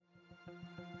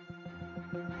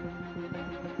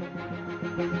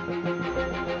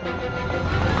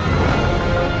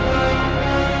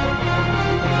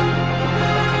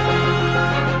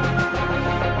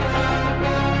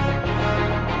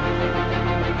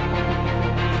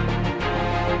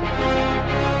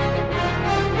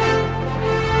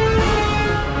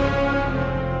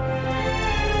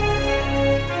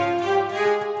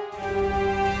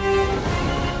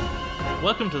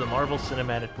Welcome to the Marvel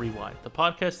Cinematic Rewind, the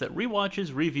podcast that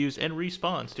rewatches, reviews, and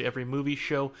respawns to every movie,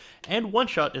 show, and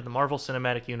one-shot in the Marvel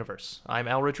Cinematic Universe. I'm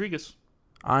Al Rodriguez.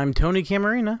 I'm Tony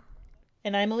Camarina.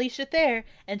 And I'm Alicia Thayer.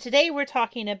 And today we're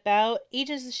talking about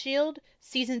Agents of S.H.I.E.L.D.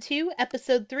 Season 2,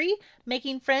 Episode 3,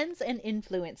 Making Friends and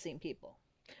Influencing People,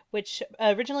 which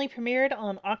originally premiered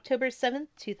on October 7th,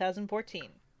 2014.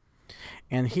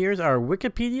 And here's our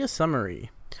Wikipedia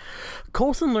summary.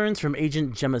 Coulson learns from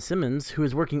Agent Gemma Simmons, who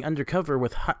is working undercover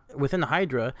within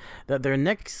Hydra, that their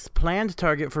next planned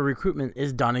target for recruitment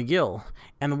is Donna Gill,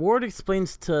 and Ward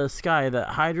explains to Skye that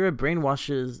Hydra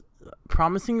brainwashes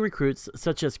promising recruits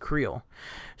such as Creel.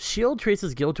 S.H.I.E.L.D.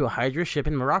 traces Gill to a Hydra ship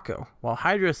in Morocco, while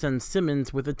Hydra sends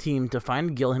Simmons with a team to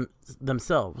find Gill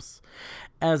themselves,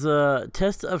 as a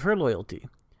test of her loyalty.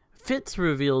 Fitz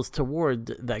reveals to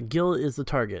Ward that Gill is the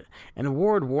target, and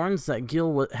Ward warns that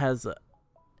Gill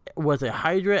was a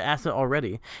Hydra asset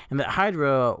already, and that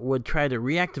Hydra would try to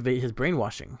reactivate his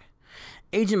brainwashing.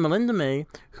 Agent Melinda May,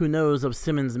 who knows of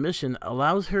Simmons' mission,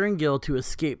 allows her and Gill to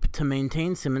escape to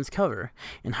maintain Simmons' cover,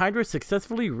 and Hydra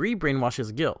successfully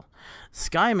re-brainwashes Gill.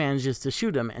 Skye manages to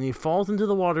shoot him, and he falls into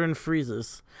the water and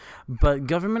freezes, but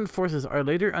government forces are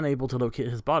later unable to locate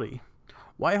his body.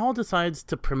 Whitehall decides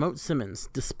to promote Simmons,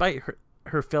 despite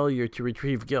her failure to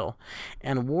retrieve Gill,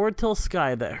 and Ward tells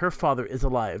Skye that her father is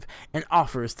alive and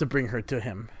offers to bring her to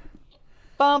him.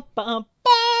 Bum, bum, bum.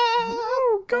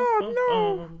 Oh, God,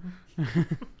 no!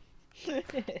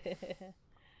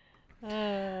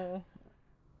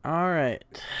 All right.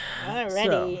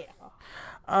 Alrighty.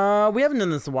 So, we haven't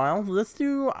done this in a while. Let's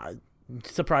do...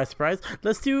 surprise.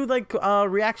 Let's do,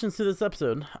 reactions to this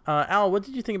episode. Al, what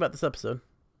did you think about this episode?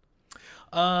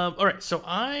 All right, so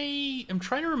I am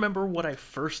trying to remember what I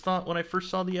first thought when I first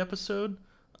saw the episode.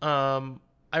 I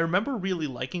remember really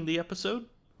liking the episode,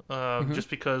 just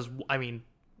because, I mean,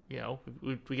 you know,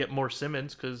 we get more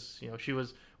Simmons because, you know, she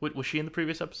was she in the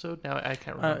previous episode? Now I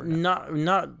can't remember.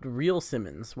 Not real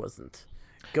Simmons wasn't.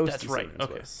 Ghosty That's right. Simmons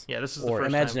okay. was. Yeah, this is the or first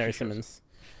imaginary time Simmons.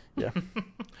 Yeah,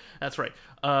 that's right.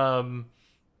 And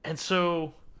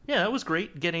so yeah, that was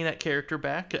great getting that character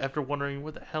back after wondering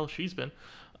where the hell she's been.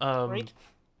 Right.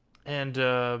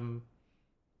 And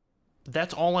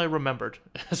that's all I remembered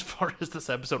as far as this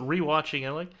episode. Rewatching,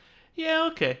 I'm like, yeah,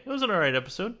 okay, it was an alright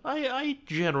episode. I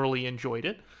generally enjoyed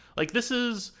it. Like, this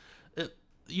is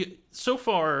so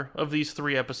far of these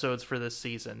 3 episodes for this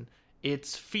season,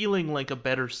 it's feeling like a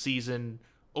better season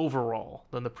overall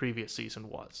than the previous season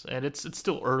was. And it's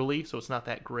still early, so it's not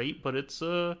that great, but it's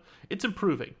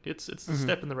improving. It's a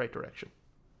step in the right direction.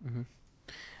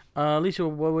 Alicia,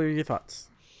 what were your thoughts?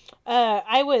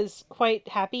 I was quite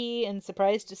happy and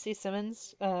surprised to see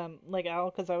Simmons, like Al,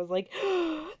 because I was like,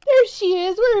 there she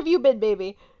is! Where have you been,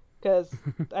 baby? Because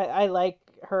I like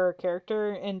her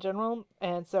character in general,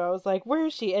 and so I was like, where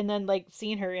is she? And then, like,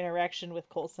 seeing her interaction with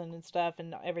Coulson and stuff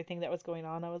and everything that was going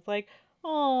on, I was like,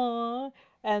 aww.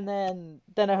 And then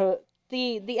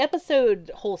the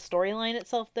episode whole storyline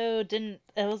itself, though, didn't...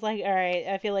 It was like, all right,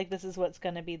 I feel like this is what's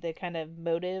going to be the kind of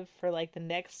motive for, like, the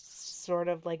next sort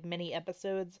of, like, mini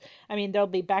episodes. I mean, there'll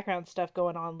be background stuff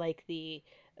going on, like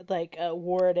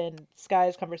Ward and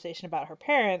Skye's conversation about her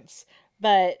parents,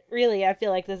 but really, I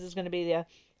feel like this is going to be the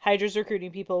Hydra's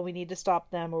recruiting people, we need to stop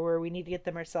them, or we need to get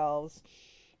them ourselves.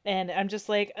 And I'm just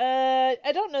like,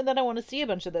 I don't know that I want to see a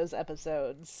bunch of those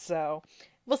episodes, so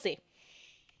we'll see.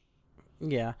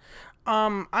 Yeah.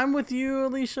 I'm with you,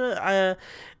 Alicia.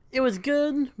 It was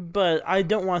good, but I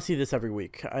don't want to see this every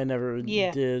week. I never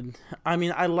did. I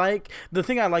mean, the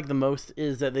thing I like the most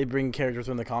is that they bring characters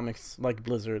from the comics, like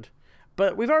Blizzard.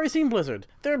 But we've already seen Blizzard.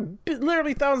 There are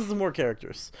literally thousands of more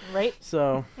characters. Right.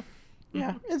 So,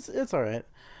 yeah, it's all right.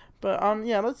 But,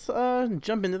 let's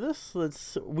jump into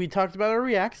this. We talked about our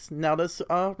reacts. Now let's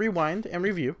rewind and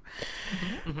review.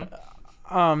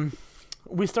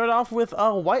 We start off with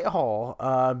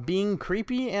Whitehall being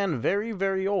creepy and very,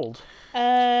 very old.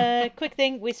 Quick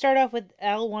thing. We start off with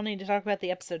Al wanting to talk about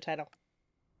the episode title.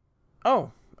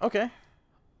 Oh, okay.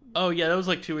 Oh, yeah, that was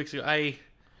like 2 weeks ago. I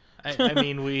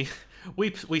mean,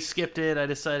 we skipped it. I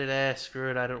decided,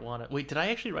 screw it, I don't want it. Wait, did I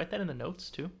actually write that in the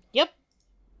notes, too? Yep.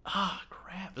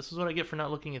 Crap. This is what I get for not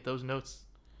looking at those notes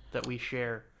that we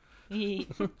share.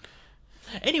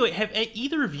 Anyway, have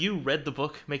either of you read the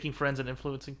book Making Friends and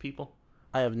Influencing People?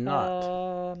 I have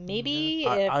not. Maybe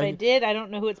I- if I did, I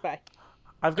don't know who it's by.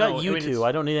 I've got Oh, I you mean, two. it's-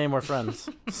 I don't need any more friends.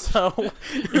 So,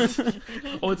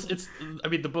 Oh, it's. I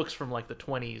mean, the book's from like the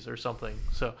 20s or something.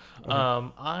 So,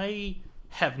 I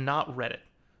have not read it,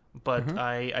 but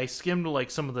I skimmed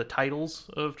like some of the titles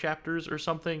of chapters or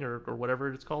something or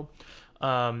whatever it's called.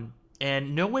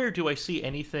 And nowhere do I see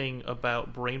anything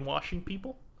about brainwashing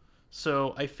people.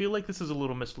 So I feel like this is a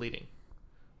little misleading.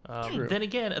 Then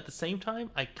again, at the same time,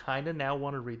 I kind of now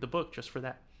want to read the book just for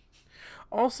that.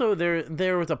 also,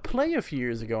 there was a play a few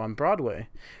years ago on Broadway.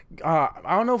 I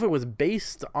don't know if it was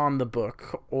based on the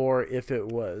book or if it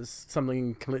was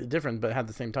something completely different, but had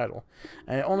the same title.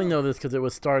 And I only know this because it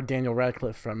was starred Daniel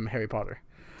Radcliffe from Harry Potter.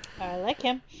 I like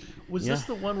him. Was Yeah. this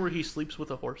the one where he sleeps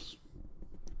with a horse?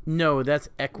 No, that's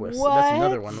Equus. What? That's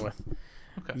another one with.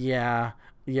 Okay. Yeah.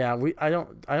 I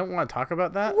don't want to talk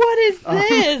about that. What is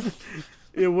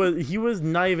this? He was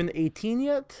not even 18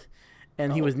 yet,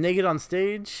 and he was naked on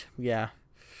stage. Yeah.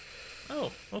 Oh,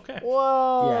 okay.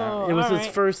 Whoa. Yeah, it was his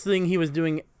alright. first thing he was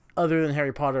doing other than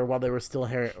Harry Potter while they were still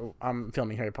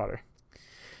filming Harry Potter.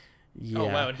 Yeah. Oh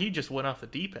wow, and he just went off the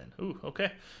deep end. Ooh,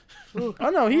 okay. Oh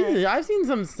no, I've seen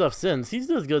some stuff since. He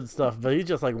does good stuff, but he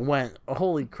just like went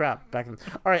holy crap back in.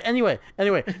 All right, anyway,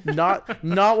 not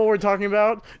what we're talking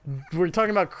about. We're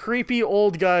talking about creepy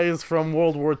old guys from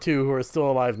World War II who are still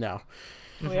alive now.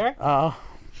 We are?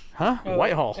 Huh?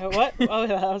 Whitehall. What? Oh,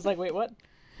 I was like, wait, what?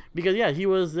 Because yeah, he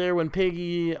was there when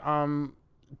Peggy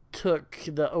took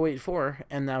the 084,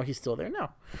 and now he's still there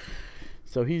now.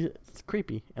 So he's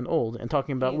creepy and old and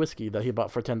talking about whiskey that he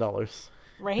bought for $10.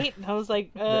 Right? I was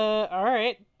like, all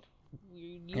right.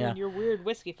 You Yeah. and your weird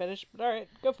whiskey fetish, but all right,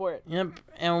 go for it. Yep,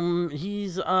 and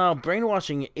he's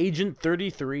brainwashing Agent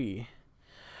 33.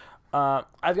 I've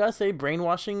got to say,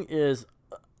 brainwashing is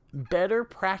better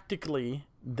practically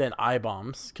than eye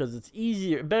bombs because it's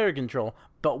easier, better control,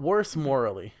 but worse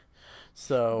morally.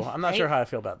 So I'm not sure how I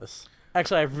feel about this.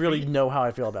 Actually, I really know how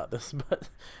I feel about this, but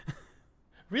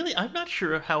Really, I'm not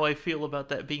sure how I feel about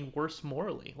that being worse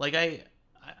morally. Like I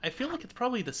feel like it's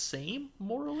probably the same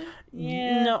morally.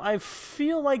 Yeah. no, I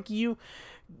feel like you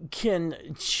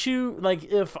can choose. Like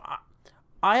if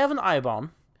I have an eye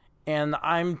bomb and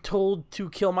I'm told to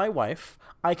kill my wife,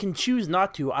 I can choose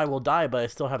not to. I will die, but I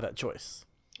still have that choice.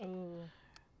 Ooh.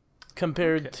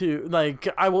 Compared to like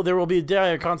there will be a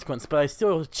dire consequence, but I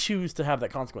still choose to have that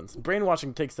consequence.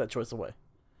 Brainwashing takes that choice away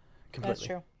completely. That's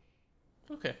true.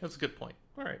 Okay, that's a good point.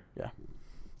 All right.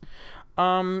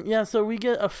 Yeah, so we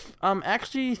get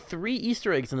actually 3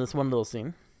 Easter eggs in this one little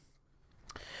scene.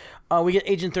 We get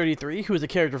Agent 33, who is a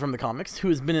character from the comics, who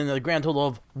has been in a grand total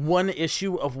of 1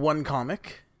 issue of 1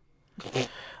 comic.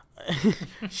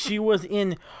 She was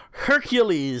in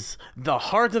Hercules, The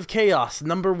Heart of Chaos,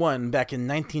 #1, back in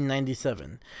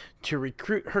 1997, to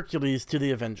recruit Hercules to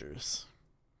the Avengers.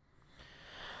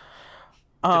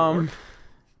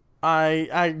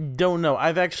 I don't know.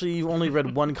 I've actually only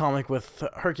read 1 comic with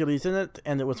Hercules in it,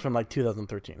 and it was from like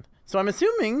 2013. So I'm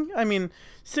assuming,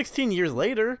 16 years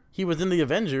later, he was in the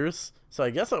Avengers, so I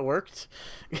guess it worked.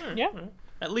 Yeah.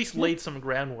 At least laid some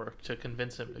groundwork to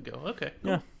convince him to go. Okay.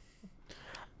 Cool.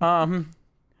 Yeah.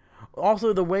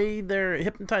 Also, the way they're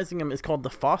hypnotizing him is called the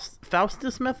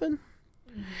Faustus method.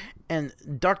 And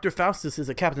Dr. Faustus is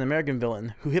a Captain American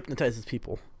villain who hypnotizes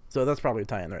people. So that's probably a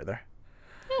tie-in right there.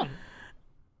 Yeah.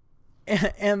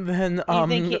 And then You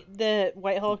think the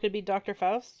Whitehall could be Dr.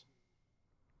 Faust?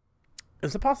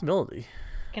 it's a possibility.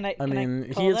 Can I? I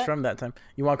mean, call he is that? from that time.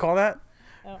 You want to call that?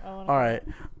 I wanna All call right.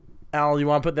 Al, you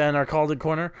want to put that in our called it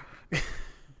corner?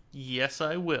 Yes,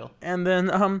 I will. And then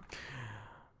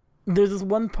there's this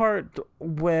one part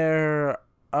where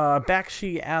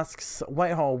Bakshi asks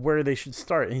Whitehall where they should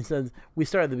start, and he says, "We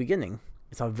start at the beginning.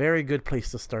 It's a very good place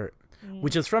to start."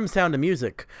 Which is from Sound of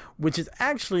Music, which is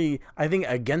actually, I think,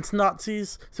 against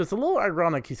Nazis. So it's a little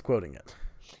ironic he's quoting it.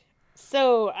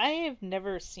 So I have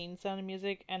never seen Sound of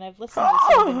Music, and I've listened to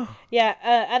some of the,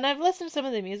 and I've listened to some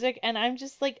of the music, and I'm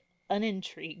just like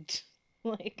unintrigued.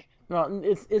 Like, Well,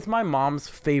 it's my mom's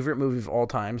favorite movie of all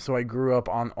time, so I grew up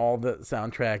on all the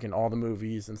soundtrack and all the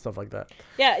movies and stuff like that.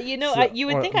 yeah, So- you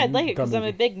would or think I'd like it the because I'm a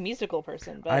movie. big musical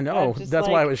person. But I know, I'm just that's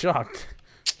why I like, was shocked.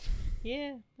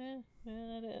 Yeah,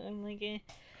 I'm like, eh.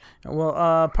 Well,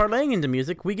 parlaying into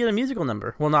music, we get a musical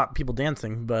number. Well, not people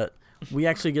dancing, but we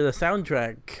actually get a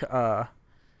soundtrack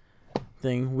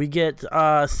thing. We get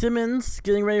Simmons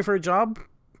getting ready for a job,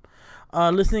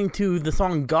 listening to the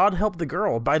song God Help the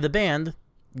Girl by the band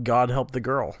God Help the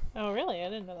Girl. Oh, really? I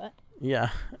didn't know that. Yeah.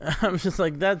 I'm just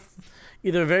like, that's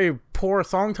either a very poor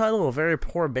song title or a very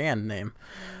poor band name.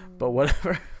 But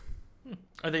whatever.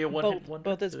 Are they a one-hit wonder?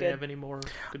 both is Do they good. have any more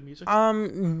good music?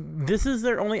 This is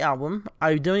their only album.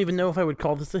 I don't even know if I would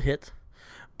call this a hit,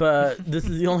 but this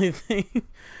is the only thing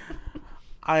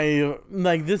I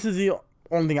like. This is the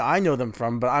only thing I know them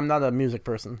from, but I'm not a music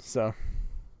person, so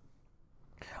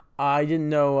I didn't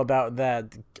know about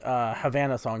that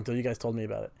Havana song until you guys told me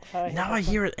about it. Now I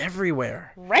hear it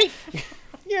everywhere. Right.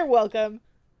 You're welcome.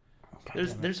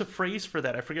 There's a phrase for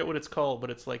that. I forget what it's called, but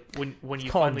it's like when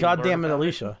you Called finally "Goddamn learn It, about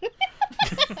Alicia."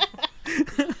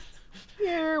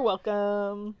 You're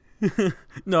welcome.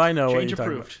 No, I know what Change you're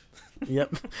talking approved. about.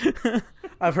 Yep,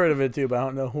 I've heard of it too, but I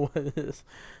don't know what it is.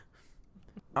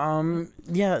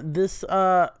 Yeah, this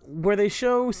where they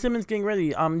show Simmons getting ready.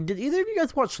 Did either of you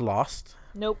guys watch Lost?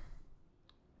 Nope.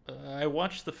 I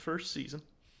watched the first season.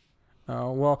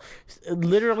 Oh, well,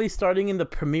 literally starting in the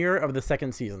premiere of the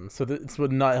second season, so this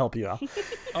would not help you out.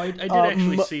 I did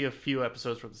actually see a few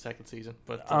episodes from the second season,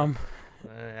 but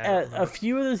A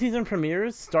few of the season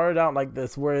premieres started out like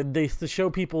this, where they show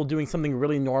people doing something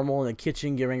really normal in the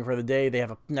kitchen, getting ready for the day. They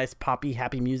have a nice poppy,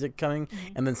 happy music coming,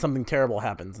 and then something terrible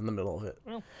happens in the middle of it.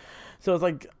 Oh. So it's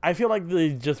like, I feel like they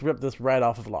just ripped this right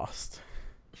off of Lost.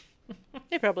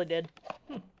 They probably did.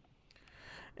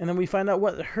 And then we find out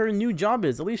what her new job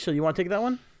is. Alicia, you want to take that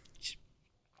one?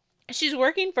 She's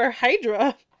working for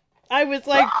Hydra. I was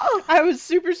like, I was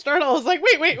super startled. I was like,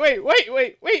 wait,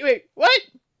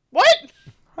 what?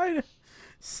 Hi,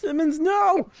 Simmons,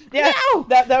 no! Yeah, No!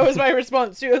 that was my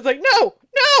response too. I was like, no,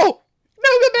 go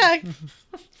back.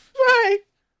 Bye.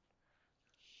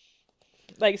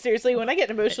 Like, seriously, when I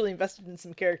get emotionally invested in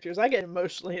some characters, I get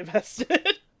emotionally invested.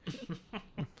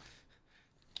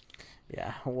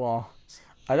 Yeah, well,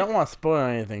 I don't want to spoil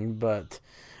anything, but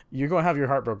you're going to have your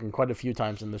heart broken quite a few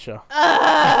times in the show.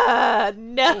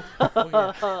 No.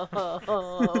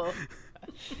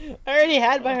 I already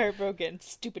had my heart broken.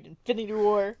 Stupid Infinity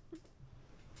War.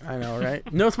 I know, right?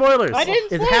 No spoilers. I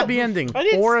didn't It's a spoil. happy ending I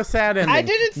didn't or a sad ending. I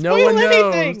didn't No spoil one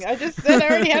knows. anything. I just said I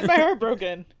already had my heart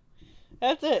broken.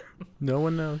 That's it. No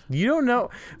one knows. You don't know.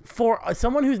 For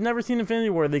someone who's never seen Infinity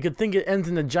War, they could think it ends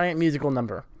in a giant musical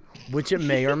number, which it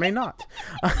may or may not.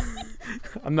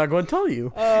 I'm not going to tell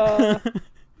you.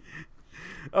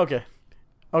 Okay,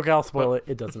 I'll spoil it.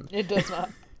 It doesn't. It does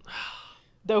not.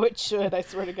 Though it should, I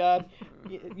swear to God.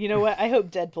 You know what? I hope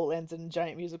Deadpool ends in a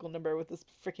giant musical number with this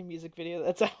freaking music video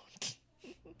that's out.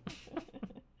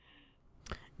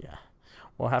 Yeah.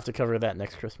 We'll have to cover that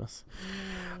next Christmas.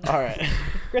 All right.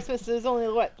 Christmas is only,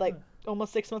 what, like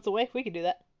almost 6 months away? We can do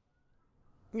that.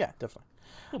 Yeah, definitely.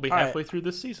 we'll be All right. halfway through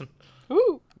this season.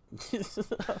 Ooh. So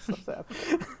sad.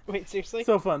 Wait, seriously?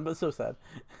 So fun, but so sad.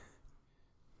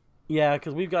 Yeah,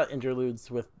 because we've got interludes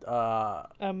with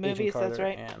Agent movies, that's Carter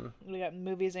right. And... We got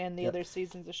movies and the Yep. other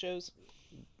seasons of shows.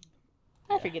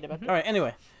 I forget about that. All right.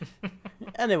 Anyway,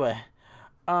 and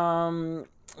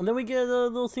then we get a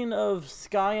little scene of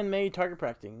Sky and May target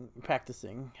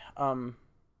practicing.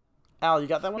 Al, you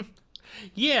got that one?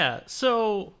 Yeah,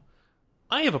 so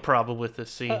I have a problem with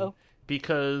this scene Uh-oh.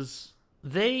 because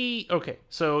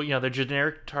so they're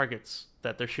generic targets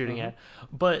that they're shooting at,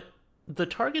 but the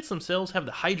targets themselves have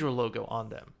the Hydra logo on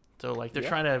them. So like they're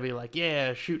trying to be like,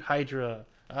 yeah, shoot Hydra.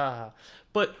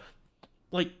 But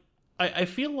like I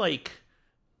feel like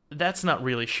that's not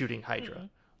really shooting Hydra.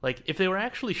 Like if they were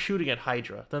actually shooting at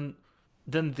Hydra, then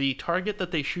the target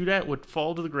that they shoot at would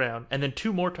fall to the ground and then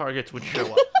 2 more targets would show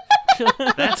up.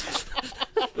 That's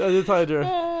That is Hydra.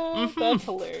 That's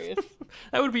hilarious.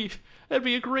 that'd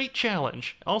be a great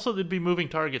challenge. Also, they'd be moving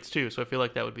targets too, so I feel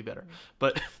like that would be better.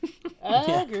 But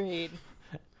Agreed.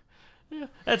 yeah,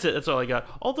 that's it. That's all I got.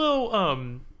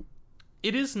 Although,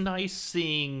 it is nice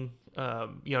seeing, now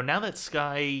that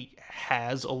Sky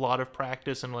has a lot of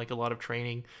practice and like a lot of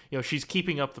training, she's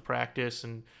keeping up the practice,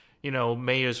 and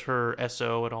May is her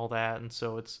SO and all that, and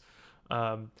so it's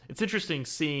interesting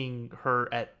seeing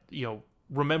her at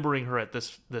remembering her at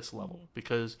this level,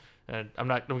 because I'm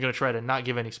going to try to not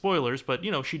give any spoilers, but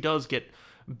she does get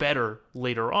better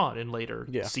later on in later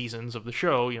seasons of the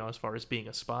show, as far as being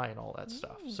a spy and all that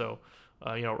stuff. So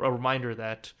a reminder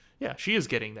that she is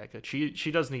getting that good.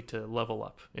 She does need to level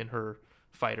up in her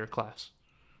fighter class.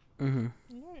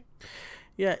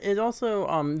 Yeah, it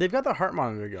also they've got the heart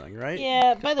monitor going, right?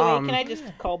 Yeah, by the way, can I just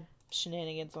call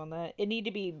shenanigans on that? It need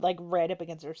to be like right up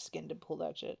against her skin to pull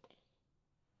that shit.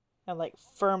 And like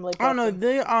firmly Oh no, pressing.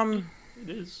 they It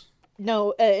is.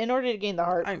 No, in order to gain the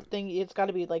heart I'm- thing, it's got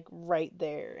to be like right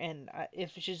there. And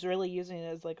if she's really using it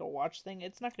as like a watch thing,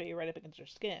 it's not going to be right up against her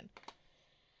skin.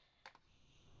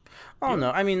 Oh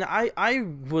no, I mean I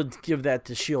would give that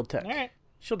to Shield Tech. All right.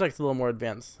 Shield Tech's a little more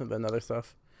advanced than other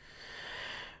stuff.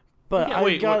 But Yeah, I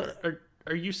wait, got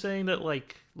are you saying that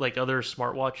like other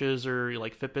smartwatches or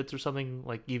like Fitbits or something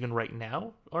like even right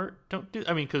now don't do?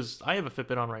 I mean, because I have a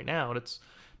Fitbit on right now and it's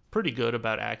pretty good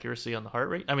about accuracy on the heart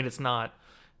rate. I mean, it's not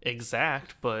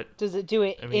exact, but Does it do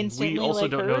it I mean, instantly we also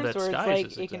like don't hers, know that or it's Sky's like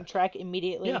is it can exact. track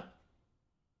immediately? Yeah,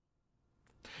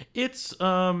 it's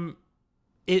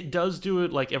it does do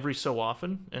it like every so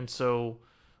often, and so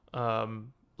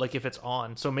like if it's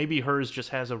on, so maybe hers just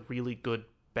has a really good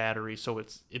battery, so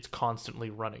it's constantly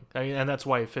running. I mean, and that's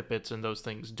why Fitbits and those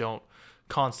things don't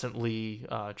constantly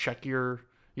check your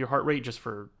heart rate just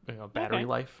for battery Okay.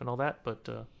 life and all that. But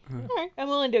All right, I'm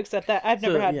willing to accept that. I've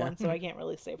never So, had yeah. one, so I can't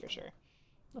really say for sure.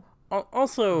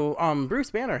 Also,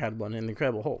 Bruce Banner had one in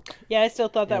Incredible Hulk. Yeah, I still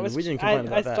thought that And was. we didn't I complain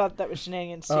about that. thought that was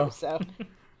shenanigans too. Oh. So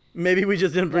Maybe we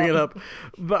just didn't bring it up.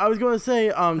 But I was going to say,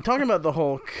 talking about the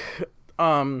Hulk,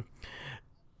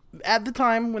 at the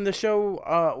time when the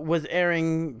show was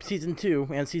airing season 2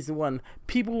 and season 1,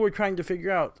 people were trying to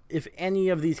figure out if any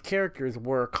of these characters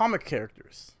were comic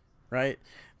characters, right?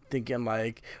 Thinking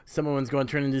like someone's going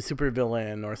to turn into a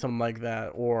supervillain or something like that,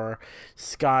 or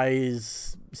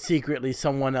Sky's secretly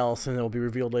someone else and it'll be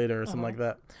revealed later or something like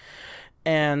that.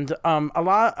 And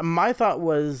my thought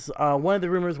was one of the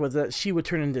rumors was that she would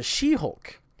turn into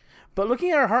She-Hulk. But looking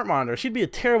at her heart monitor, she'd be a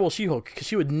terrible She-Hulk because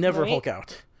she would never Right. Hulk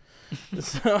out.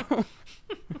 So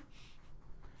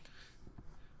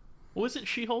wasn't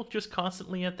She-Hulk just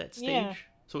constantly at that stage? Yeah.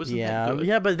 So isn't that good?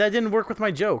 yeah, but that didn't work with my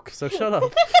joke. So shut up.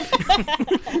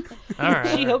 All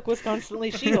right. She-Hulk was constantly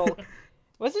She-Hulk.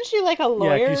 Wasn't she like a Yeah,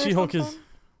 lawyer? because or She-Hulk something? is.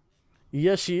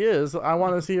 Yes, she is. I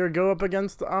want to see her go up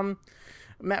against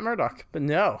Matt Murdock, but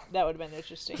no. That would have been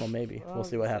interesting. Well, maybe Well, we'll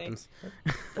see what let's see. happens.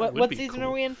 What would be season cool.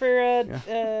 are we in for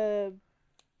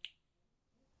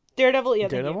Daredevil? Yeah,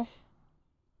 thank you.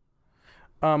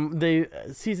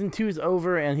 Daredevil. Season 2 is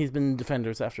over and he's been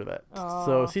Defenders after that.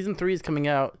 So Aw. season 3 is coming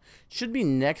out. Should be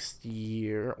next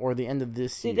year or the end of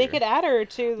this See, year. they could add her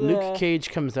to the. Luke Cage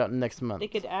comes out next month. They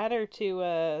could add her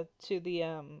to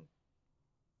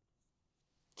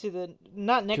the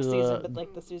not next To season, the- but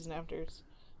like the season after.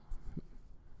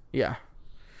 Yeah.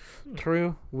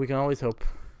 True. We can always hope.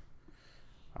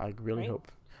 I really Right?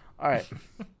 hope. All right.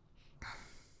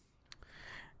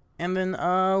 And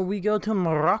then we go to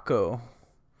Morocco,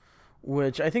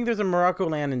 which I think there's a Morocco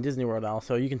land in Disney World, Al,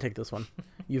 so you can take this one.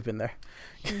 You've been there.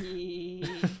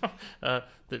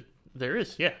 There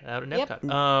is, yeah, out in Yep.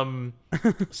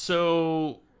 Epcot.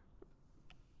 So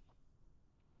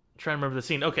trying to remember the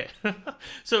scene. Okay,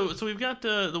 so we've got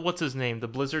the what's his name, the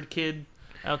Blizzard kid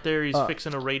out there. He's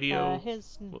fixing a radio.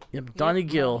 His Yep, Donnie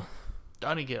Gill.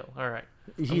 Donnie Gill. All right.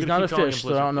 I'm He's gonna not a keep calling him fish, so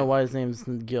I Blizzard don't know Kid. why his name's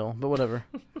Gill, but whatever.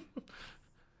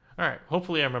 All right.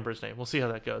 Hopefully, I remember his name. We'll see how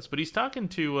that goes. But he's talking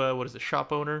to what is it,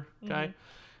 shop owner guy,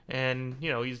 and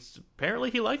he's apparently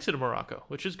he likes it in Morocco,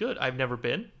 which is good. I've never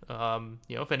been.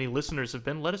 If any listeners have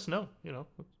been, let us know. I'm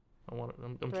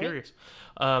Right. curious.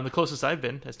 The closest I've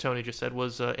been, as Tony just said,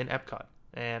 was in Epcot,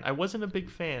 and I wasn't a big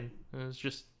fan. It was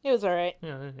just It was all right.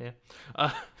 yeah.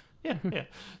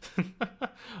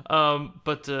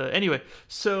 But anyway,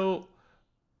 so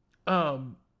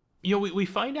we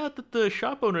find out that the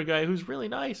shop owner guy, who's really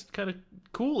nice, kind of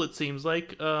cool, it seems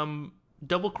like, double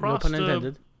No crossed. pun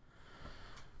intended.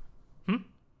 Hmm?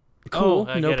 Cool,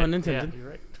 I no get it. pun intended. Yeah, you're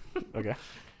right. Okay.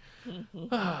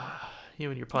 You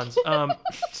and your puns.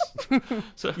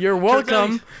 So You're turns out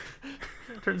welcome.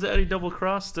 Turns out he double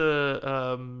crossed.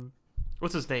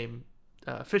 What's his name?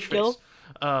 Fish Gil? face.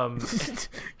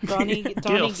 Donnie Gil,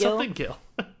 Gill. something Gil.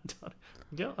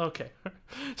 Gil, okay.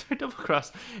 Sorry, double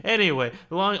cross. Anyway,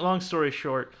 long story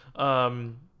short, that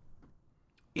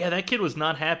kid was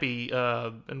not happy.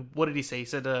 And what did he say? He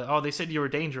said, they said you were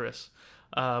dangerous.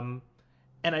 And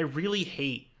I really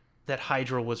hate that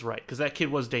Hydra was right, because that kid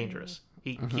was dangerous.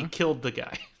 He killed the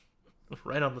guy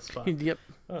right on the spot. Yep.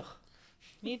 Ugh.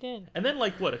 He did. And then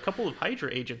a couple of Hydra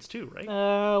agents too, right?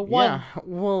 One. Yeah.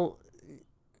 Well.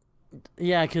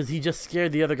 Yeah, because he just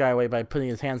scared the other guy away by putting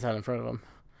his hands out in front of him.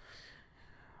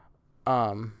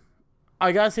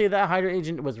 I gotta say that Hydra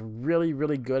agent was really,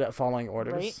 really good at following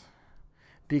orders. Right.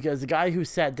 Because the guy who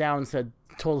sat down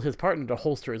told his partner to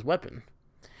holster his weapon,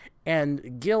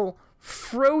 and Gil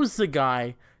froze the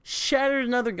guy, shattered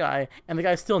another guy, and the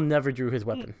guy still never drew his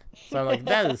weapon. So I'm like,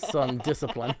 that is some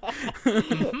discipline.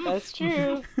 That's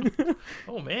true.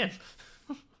 Oh man.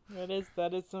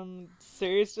 That is some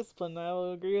serious discipline. I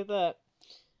will agree with that.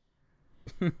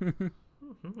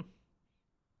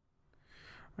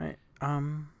 Right.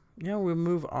 We'll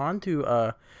move on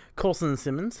to Coulson and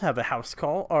Simmons have a house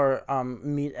call or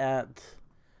meet at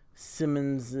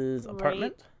Simmons's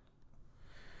apartment.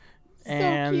 So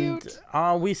And cute.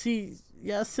 we see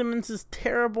yeah, Simmons'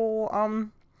 terrible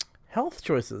health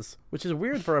choices, which is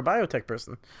weird for a biotech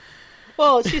person.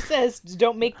 Well, she says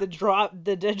don't make the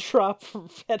dead drop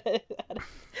at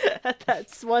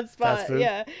that one spot.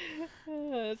 Yeah.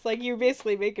 It's like you're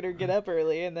basically making her get up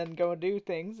early and then go and do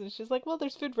things. And she's like, well,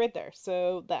 there's food right there.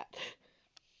 So that.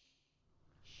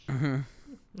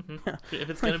 If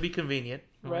it's going to be convenient,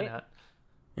 why Right? not?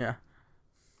 Yeah.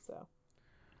 So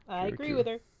I True, agree true. with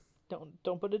her.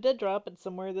 Don't put a dead drop in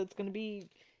somewhere that's going to be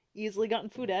easily gotten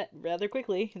food at rather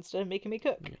quickly instead of making me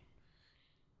cook.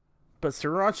 But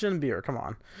sriracha and beer, come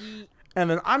on. And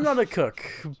then I'm not a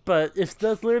cook, but if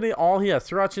that's literally all he has,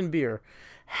 sriracha and beer,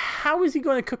 how is he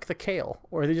going to cook the kale?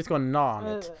 Or is he just going to gnaw on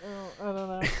it? I don't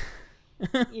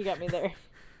know. You got me there.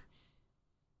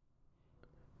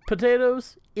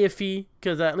 Potatoes, iffy,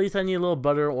 because at least I need a little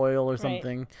butter, oil, or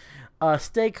something.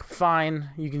 Steak,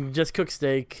 fine. You can just cook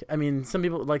steak. I mean, some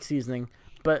people like seasoning,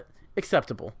 but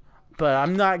acceptable. But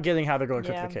I'm not getting how they're going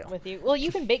to cook the kale. With you. Well,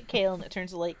 you can bake kale and it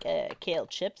turns like kale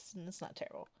chips, and it's not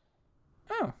terrible.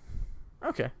 Oh,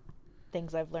 okay.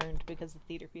 Things I've learned because of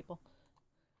theater people.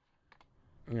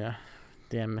 Yeah.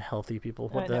 Damn healthy people.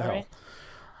 What I the know, hell?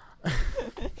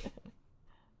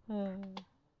 Right?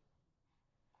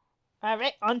 All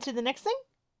right, on to the next thing?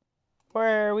 Or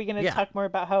are we going to talk more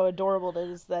about how adorable it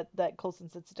is that Coulson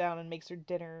sits down and makes her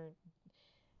dinner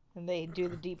and they do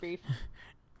the debrief?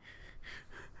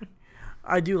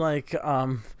 I do like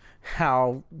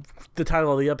how the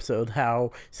title of the episode,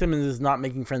 how Simmons is not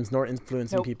making friends nor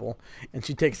influencing people, and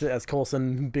she takes it as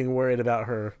Coulson being worried about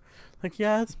her. Like,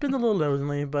 yeah, it's been a little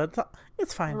lonely, but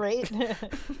it's fine. Right?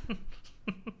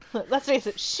 Let's face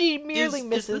it, she merely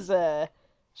misses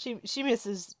she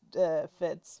misses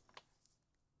Fitz.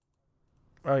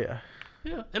 Oh yeah.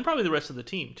 Yeah, and probably the rest of the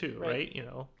team too, right? You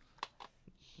know,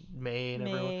 May and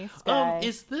everyone. Sky.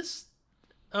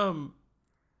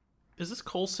 Is this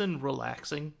Coulson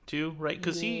relaxing too, right?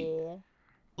 Because he,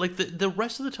 like the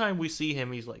rest of the time we see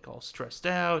him, he's like all stressed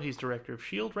out. He's director of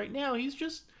S.H.I.E.L.D. Right now, he's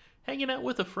just hanging out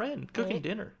with a friend, cooking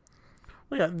dinner.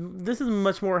 Well, yeah, this is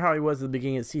much more how he was at the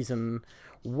beginning of season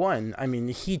 1. I mean,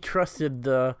 he trusted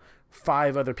the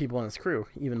 5 other people in his crew,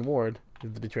 even Ward,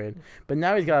 who's betrayed. But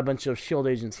now he's got a bunch of S.H.I.E.L.D.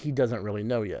 agents he doesn't really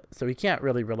know yet, so he can't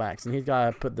really relax, and he's got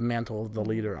to put the mantle of the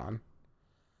leader on.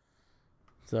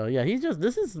 So yeah,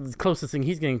 this is the closest thing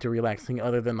he's getting to relaxing,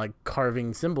 other than like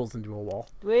carving symbols into a wall.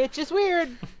 Which is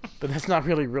weird. But that's not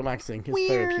really relaxing. It's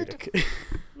therapeutic.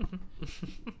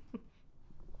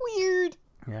 Weird.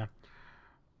 Yeah.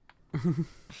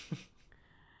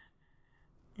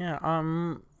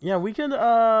 Yeah, we could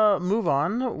move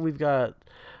on. We've got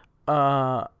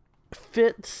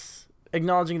Fitz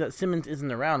acknowledging that Simmons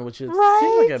isn't around, which seems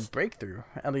like a breakthrough,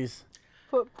 at least.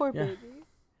 Poor baby.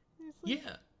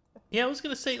 Yeah. Yeah, I was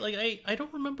gonna say, like, I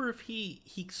don't remember if he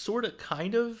sort of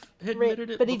kind of admitted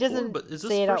it, but he before, doesn't but is this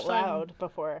say it the out first time? loud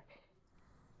before.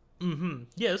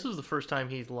 Yeah, this was the first time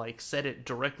he like said it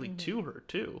directly to her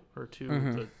too, or to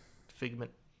the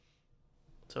Figment.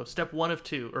 So step 1 of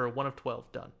 2, or 1 of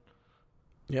 12 done.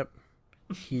 Yep.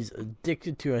 He's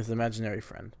addicted to his imaginary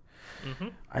friend.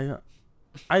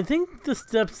 I think the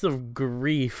steps of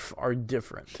grief are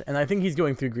different, and I think he's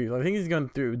going through grief. I think he's going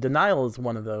through denial is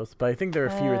one of those, but I think there are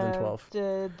fewer than 12.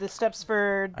 The steps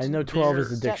for I know 12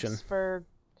 is addiction. steps for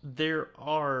There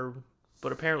are,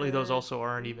 but apparently those also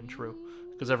aren't even true,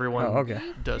 because everyone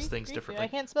does things grief. differently. I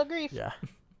can't spell grief. Yeah.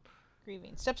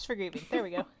 Grieving. Steps for grieving. There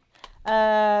we go.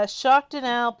 Shock,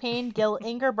 denial, pain, guilt,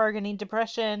 anger, bargaining,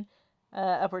 depression,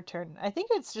 upward turn. I think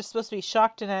it's just supposed to be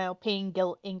shock, denial, pain,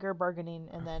 guilt, anger, bargaining,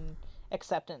 and then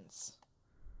acceptance.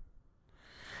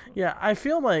 Yeah, I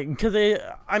feel like, because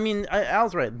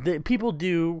Al's right. People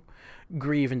do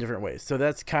grieve in different ways, so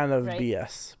that's kind of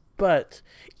BS. But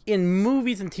in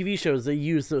movies and TV shows, they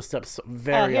use those steps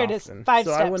very here often. it is. 5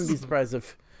 so steps. I wouldn't be surprised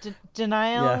if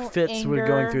Denial, Fitz anger, would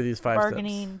going through these 5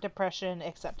 bargaining, steps. depression,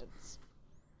 acceptance.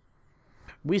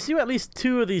 We see at least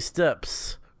 2 of these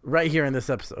steps right here in this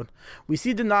episode. We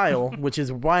see denial, which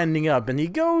is winding up, and he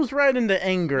goes right into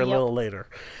anger a little later.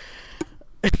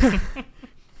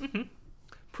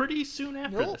 Pretty soon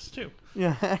after this too.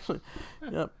 Yeah, actually.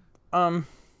 Yep. And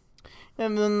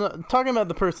then talking about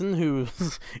the person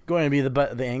who's going to be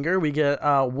the anger, we get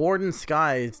Ward and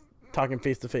Sky talking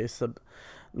face to face a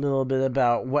little bit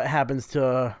about what happens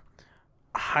to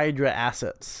Hydra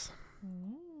assets.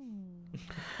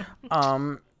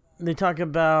 They talk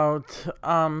about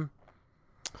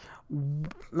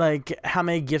like how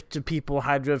many gifted people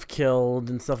Hydra have killed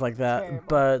and stuff like that. Terrible.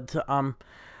 But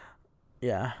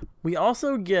yeah, we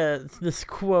also get this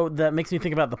quote that makes me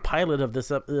think about the pilot of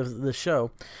this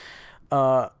show.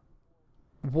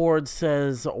 Ward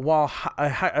says, while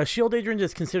a SHIELD agent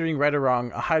is considering right or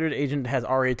wrong, a Hydra agent has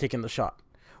already taken the shot.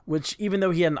 Which, even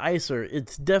though he had an ICER,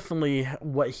 it's definitely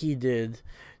what he did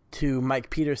to Mike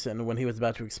Peterson when he was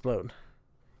about to explode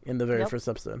in the very first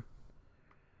episode.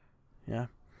 Yeah.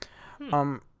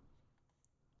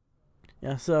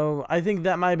 Yeah, so I think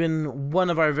that might have been one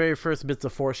of our very first bits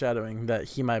of foreshadowing that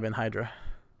he might have been Hydra.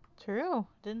 True.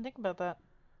 Didn't think about that.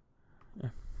 Yeah.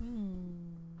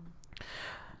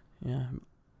 Yeah.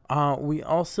 I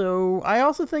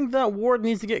also think that Ward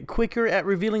needs to get quicker at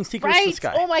revealing secrets to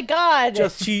Skye. Oh my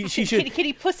god! She should. Can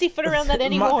he pussyfoot around that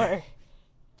anymore?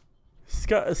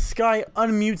 Skye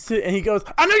unmutes it and he goes,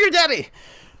 "I know your daddy."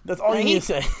 That's all you need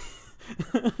to say.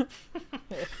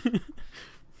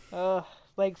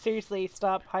 Like, seriously,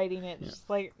 stop hiding it. Just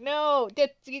like, no,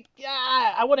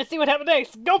 I want to see what happens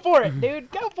next. Go for it,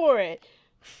 dude. Go for it.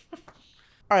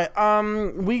 All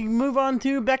right. We move on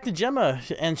to back to Gemma,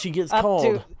 and she gets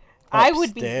called. I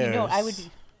would be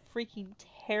freaking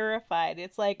terrified.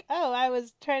 It's like, oh, I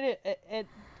was trying to.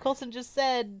 Coulson just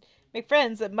said, make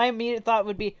friends. And my immediate thought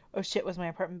would be, oh shit, was my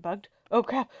apartment bugged? Oh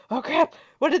crap! Oh crap!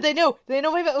 What did they know? Did they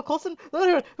know about Coulson?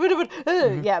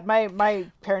 Yeah, my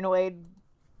paranoid.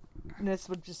 This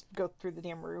would just go through the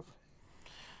damn roof.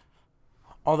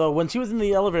 Although when she was in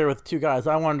the elevator with two guys,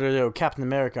 I wanted to go Captain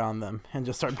America on them and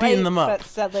just start beating them up.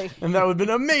 Sadly. And that would have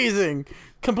been amazing.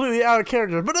 Completely out of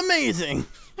character, but amazing.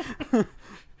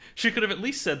 She could have at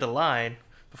least said the line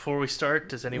before we start.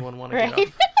 Does anyone want to get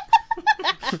off?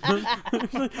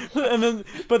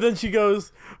 But then she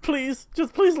goes, please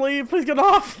leave, please get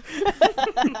off.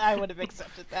 I would have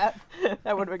accepted that.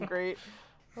 That would have been great.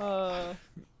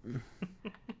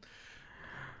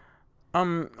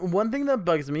 One thing that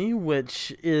bugs me,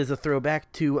 which is a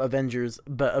throwback to Avengers,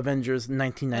 but Avengers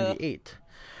 1998.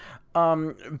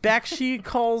 Bakshi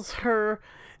calls her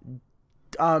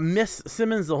Miss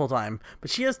Simmons the whole time, but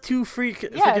she has two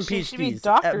freaking PhDs.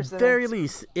 At very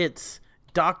least, it's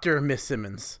Dr. Miss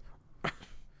Simmons.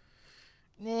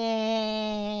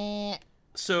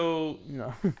 So,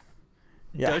 no.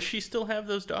 Does she still have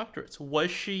those doctorates?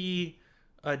 Was she...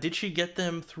 did she get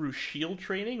them through SHIELD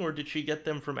training, or did she get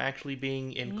them from actually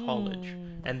being in college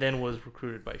and then was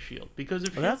recruited by SHIELD? Because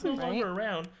if she's no longer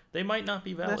around, they might not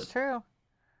be valid. That's true.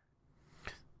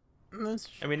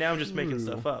 I mean, now I'm just making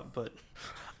stuff up, but...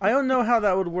 I don't know how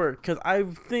that would work, because I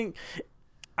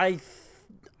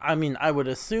would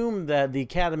assume that the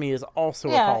academy is also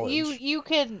a college. Yeah, you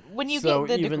can... When you get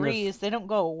the degrees, they don't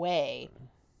go away.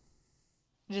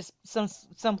 Just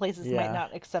some places might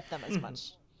not accept them as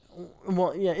much.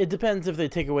 Well, yeah, it depends if they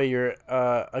take away your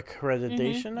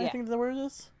accreditation, I think the word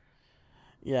is.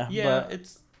 Yeah, but,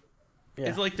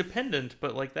 it's like dependent,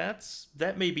 but like that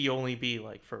maybe only be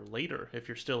like for later if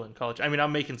you're still in college. I mean,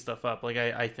 I'm making stuff up. Like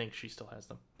I think she still has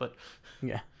them, but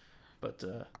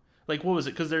like what was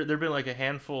it? Because there've been like a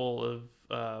handful of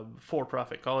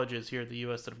for-profit colleges here in the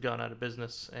U.S. that have gone out of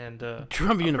business, and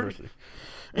Trump University.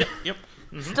 Yep.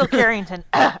 Mm-hmm. Still Carrington.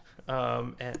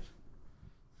 And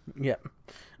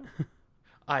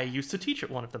I used to teach at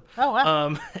one of them. Oh,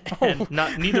 wow. And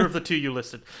neither of the two you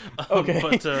listed. Okay.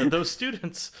 But those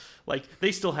students, like,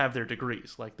 they still have their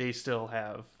degrees. Like, they still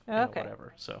have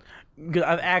whatever. So good.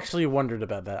 I've actually wondered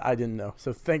about that. I didn't know.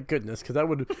 So thank goodness, because that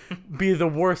would be the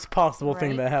worst possible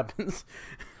thing that happens.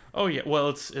 Oh, yeah. Well,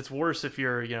 it's worse if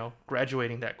you're,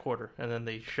 graduating that quarter and then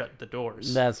they shut the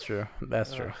doors. That's true.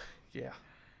 That's true. Yeah.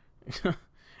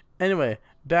 Anyway,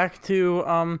 back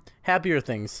to happier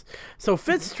things. So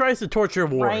Fitz tries to torture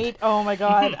Ward. Right? Oh my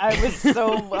god. I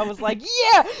was like,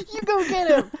 yeah, you go get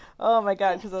him. Oh my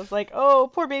god, because I was like, oh,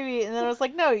 poor baby. And then I was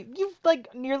like, no, you've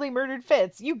like nearly murdered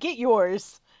Fitz. You get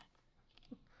yours.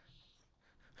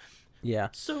 Yeah.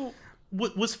 So,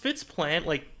 was Fitz's plan,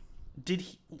 like,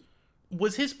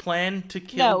 was his plan to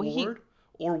kill Ward?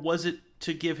 Or was it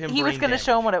to give him brain damage? He was going to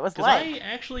show him what it was like. I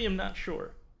actually am not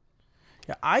sure.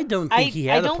 Yeah, I don't think he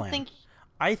had a plan.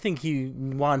 I think he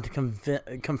wanted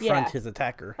to confront his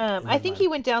attacker. I think he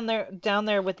went down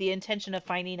there with the intention of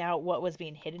finding out what was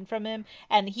being hidden from him,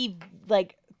 and he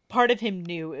part of him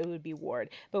knew it would be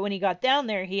Ward. But when he got down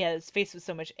there, he had his face with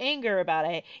so much anger about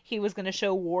it. He was going to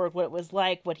show Ward what it was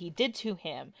like, what he did to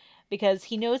him, because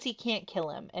he knows he can't kill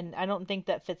him, and I don't think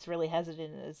that Fitz really has it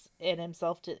in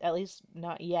himself to, at least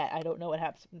not yet. I don't know what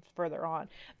happens further on,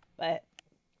 but.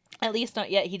 At least not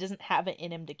yet. He doesn't have it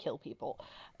in him to kill people.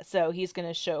 So he's going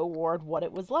to show Ward what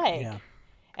it was like. Yeah.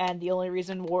 And the only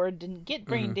reason Ward didn't get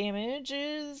brain damage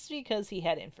is because he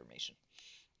had information.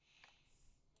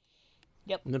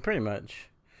 Yep. Pretty much.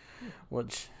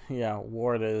 Which,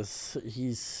 Ward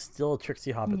he's still a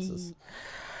Trixie Hobbitses.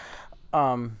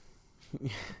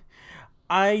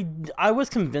 I was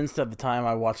convinced at the time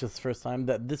I watched this the first time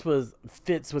that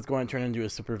Fitz was going to turn into a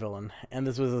supervillain, and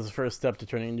this was his first step to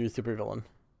turning into a supervillain.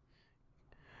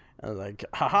 I was like,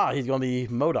 haha, he's going to be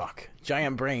MODOK,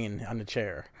 giant brain on a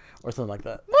chair, or something like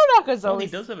that. MODOK is Well,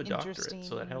 always he does have a doctorate, interesting,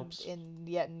 so that helps. and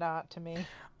yet not to me.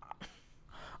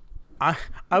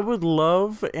 I would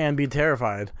love and be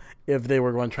terrified if they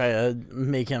were going to try to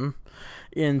make him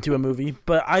into a movie,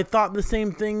 but I thought the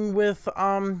same thing with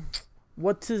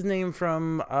what's his name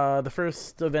from the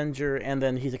first Avenger, and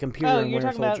then he's a computer in You're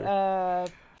Winter talking Soldier.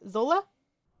 about Zola?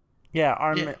 Yeah,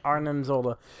 Arnim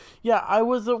Zola. Yeah, I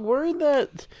was worried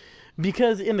that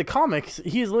because in the comics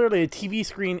he's literally a TV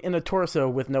screen in a torso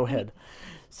with no head,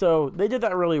 so they did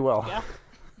that really well. Yeah.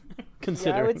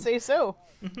 Considering. Yeah, I would say so.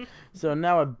 So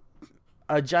now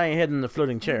a giant head in a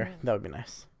floating chair. That would be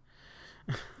nice.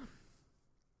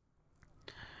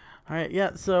 All right,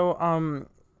 yeah. So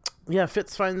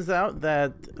Fitz finds out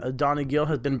that Donnie Gill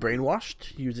has been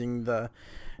brainwashed using the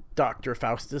Dr.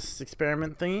 Faustus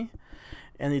experiment thingy.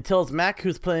 And he tells Mac,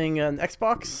 who's playing an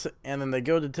Xbox, and then they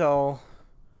go to tell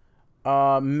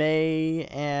May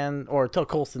or tell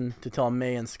Coulson to tell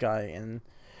May and Skye and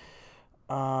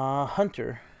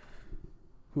Hunter,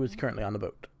 who is currently on the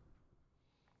boat.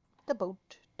 The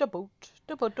boat. The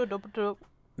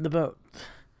boat.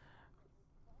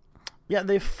 Yeah,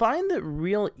 they find it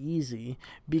real easy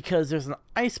because there's an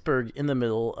iceberg in the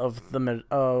middle of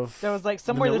There was like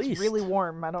somewhere the that's Middle really East.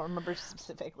 warm. I don't remember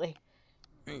specifically.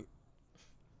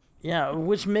 Yeah,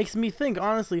 which makes me think,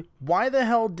 honestly, why the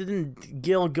hell didn't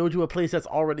Gil go to a place that's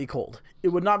already cold? It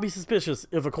would not be suspicious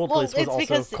if a cold Well, place was it's also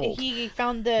because cold. he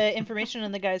found the information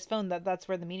on the guy's phone that's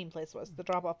where the meeting place was, the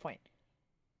drop-off point.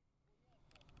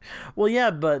 Well, yeah,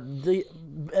 but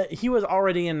he was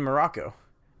already in Morocco.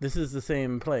 This is the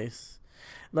same place.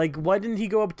 Like, why didn't he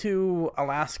go up to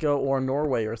Alaska or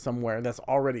Norway or somewhere that's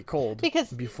already cold Because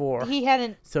before? he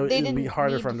hadn't. So they it would didn't be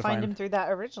harder need for him to to find find. him through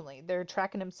that originally. They're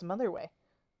tracking him some other way.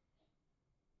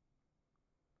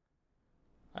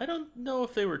 I don't know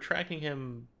if they were tracking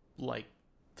him like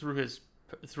through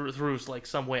like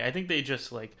some way. I think they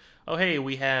just like, oh hey,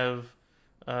 we have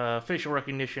facial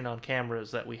recognition on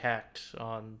cameras that we hacked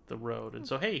on the road, and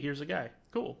so hey, here's a guy.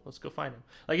 Cool, let's go find him.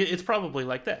 Like it's probably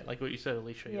like that, like what you said,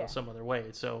 Alicia. You know, Yeah. some other way.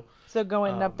 So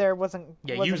going up there wasn't.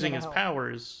 wasn't using gonna his help.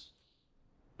 powers.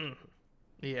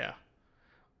 Yeah.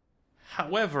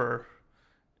 However,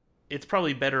 it's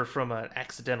probably better from an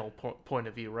accidental point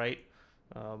of view, right?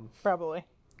 Probably.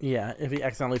 Yeah, if he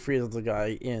accidentally freezes a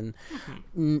guy in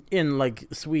like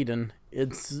Sweden,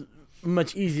 it's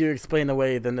much easier to explain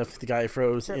away than if the guy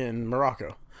froze in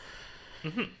Morocco.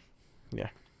 Yeah.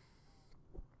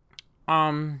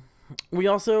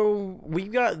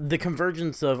 We've got the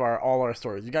convergence of all our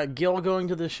stories. We got Gil going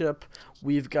to the ship.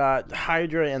 We've got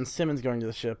Hydra and Simmons going to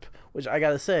the ship. Which I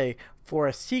gotta say, for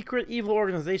a secret evil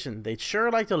organization, they sure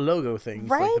like the logo things,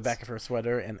 like Right? the back of her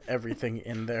sweater and everything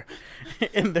in their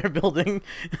building.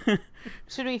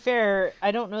 To be fair,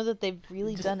 I don't know that they've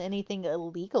really done anything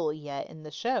illegal yet in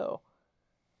the show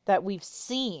that we've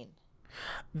seen.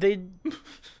 They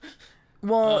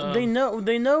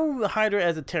know Hydra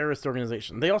as a terrorist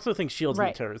organization. They also think Shield's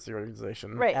Right. a terrorist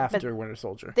organization Right, after but Winter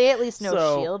Soldier. They at least know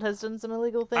So, Shield has done some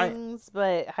illegal things,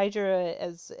 but Hydra,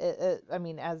 as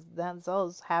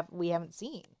themselves, we haven't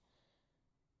seen.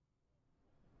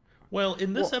 Well,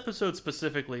 in this episode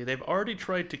specifically, they've already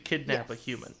tried to kidnap a Yes.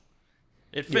 human.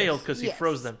 It failed because he Yes.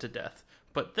 froze them to death.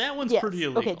 But that one's Yes. pretty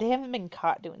illegal. Okay, they haven't been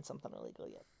caught doing something illegal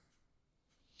yet.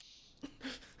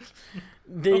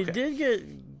 They Okay. did get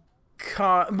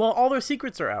caught. Well, all their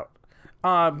secrets are out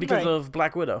because Right. of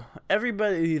Black Widow.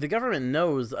 Everybody, the government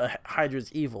knows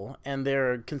Hydra's evil, and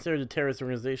they're considered a terrorist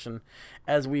organization,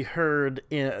 as we heard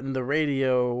in the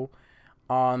radio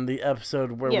on the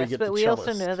episode where we Yes, get but the we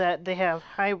also cellist. know that they have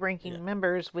high-ranking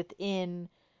members within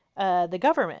the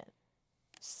government.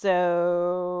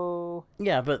 So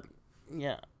Yeah, but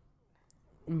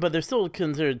they're still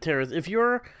considered terrorists. If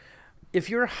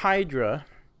you're Hydra,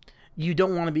 you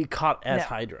don't want to be caught as No.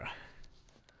 Hydra.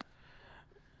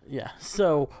 Yeah.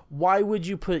 So why would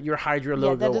you put your Hydra that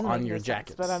logo doesn't on make your any sense,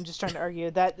 jackets? but I'm just trying to argue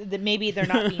that maybe they're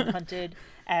not being hunted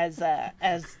as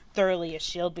thoroughly as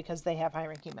Shield because they have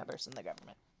high-ranking members in the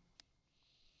government.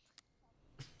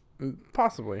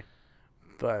 Possibly,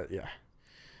 but yeah,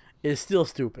 it's still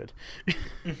stupid.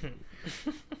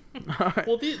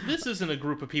 Well, this isn't a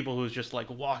group of people who's just like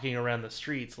walking around the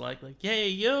streets like, yay,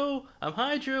 yo, I'm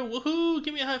Hydra, woohoo,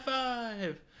 give me a high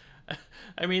five.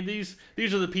 I mean, these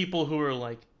are the people who are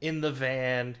like in the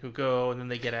van who go and then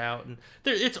they get out, and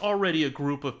it's already a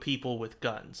group of people with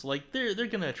guns. Like they're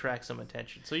gonna attract some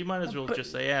attention. So you might as well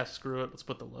just say, "Yeah, screw it. Let's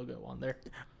put the logo on there."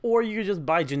 Or you could just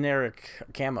buy generic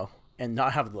camo and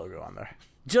not have the logo on there.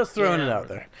 Just throwing it out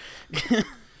there.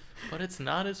 But it's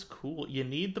not as cool. You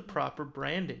need the proper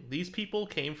branding. These people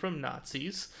came from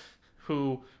Nazis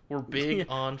who were big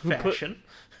on fashion.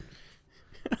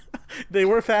 They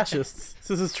were fascists.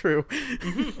 This is true.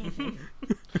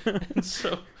 And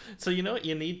so you know what?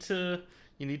 You need to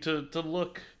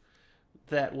look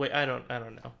that way. I don't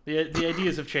know. The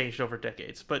ideas have changed over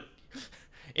decades, but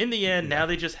in the end, now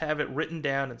they just have it written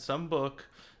down in some book.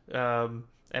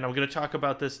 And I'm going to talk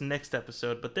about this next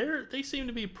episode, but they seem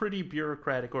to be a pretty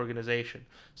bureaucratic organization.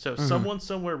 So someone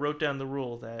somewhere wrote down the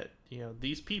rule that, you know,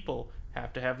 these people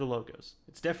have to have the logos.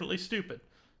 It's definitely stupid,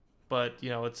 but you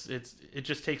know, it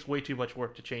just takes way too much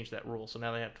work to change that rule. So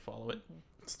now they have to follow it.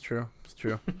 It's true.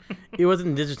 It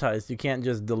wasn't digitized. You can't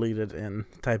just delete it and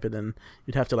type it in.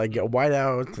 You'd have to like get white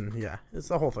out, and yeah, it's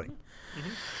the whole thing.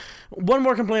 One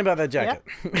more complaint about that jacket.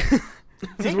 Yep.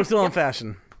 Since we're still on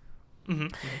fashion.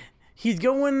 She's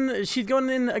going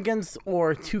in against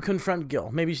Orr to confront Gil.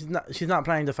 Maybe she's not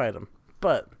planning to fight him,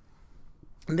 but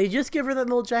they just give her that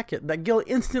little jacket that Gil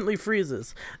instantly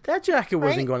freezes. That jacket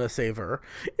wasn't going to save her.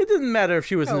 It didn't matter if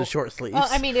she was in the short sleeves. Well,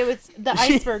 I mean, it was the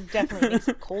iceberg definitely makes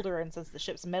it colder, and since the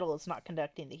ship's metal is not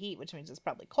conducting the heat, which means it's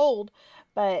probably cold.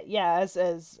 But yeah, as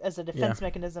a defense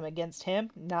mechanism against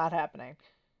him, not happening.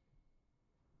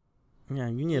 Yeah,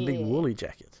 you need a big woolly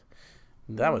jacket.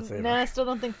 That would save No, her. I still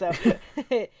don't think so.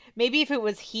 Maybe if it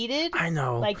was heated. I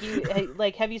know.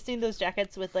 Like have you seen those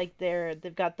jackets with like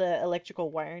they've got the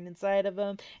electrical wiring inside of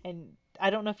them, and I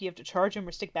don't know if you have to charge them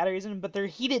or stick batteries in them, but they're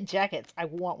heated jackets. I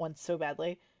want one so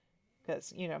badly,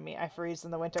 because you know me, I freeze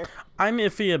in the winter. I'm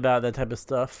iffy about that type of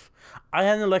stuff. I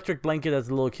had an electric blanket as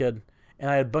a little kid, and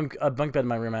I had a bunk bed in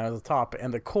my room. I was at the top,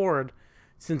 and the cord,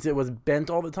 since it was bent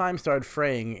all the time, started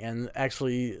fraying, and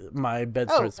actually my bed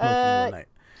started smoking one night.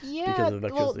 Yeah,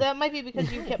 well, that might be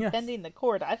because you kept bending the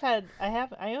cord. I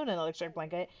own an electric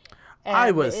blanket. I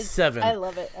was 7. I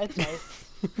love it. It's nice.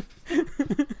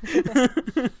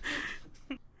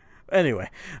 Anyway,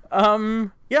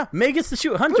 yeah, May gets to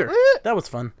shoot Hunter. That was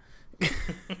fun.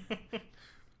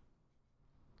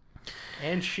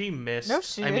 And she missed. No,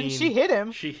 she didn't. She hit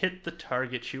him. She hit the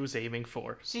target she was aiming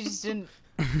for. She just didn't.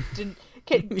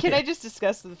 Can I just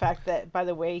discuss the fact that, by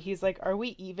the way, he's like, "Are we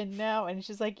even now?" And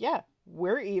she's like, "Yeah,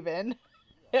 we're even."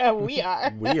 Yeah, we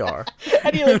are. We are.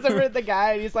 And he looks over at the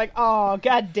guy and he's like, "Oh,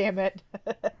 god damn it."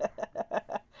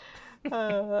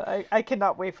 I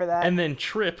cannot wait for that. And then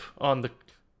Trip on the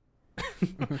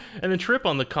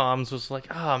comms was like,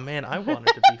 "Oh man, I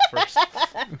wanted to be first."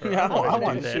 Yeah, I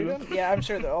want to shoot him. Yeah, I'm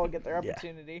sure they'll all get their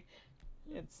opportunity.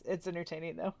 Yeah. It's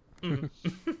entertaining though.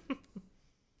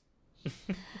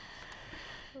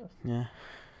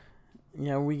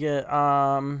 Yeah, we get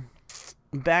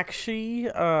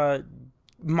Bakshi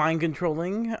mind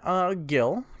controlling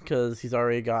Gil, because he's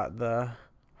already got the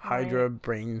Hydra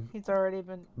brain. He's already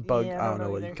been bug. I don't know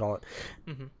what you call it.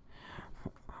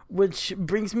 Which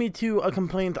brings me to a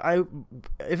complaint.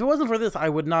 If it wasn't for this, I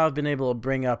would not have been able to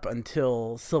bring up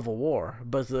until Civil War.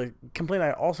 But the complaint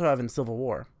I also have in Civil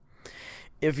War: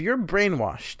 if you're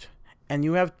brainwashed and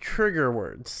you have trigger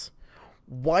words,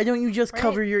 why don't you just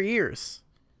cover your ears?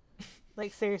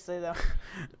 Like, seriously, though.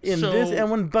 And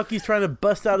when Bucky's trying to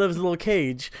bust out of his little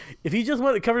cage, if he just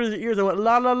went and covered his ears and went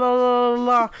la la la la la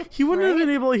la, he wouldn't have been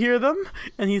able to hear them,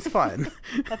 and he's fine.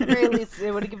 At the very least,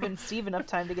 it would have given Steve enough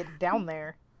time to get down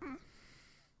there.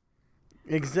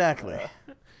 Exactly.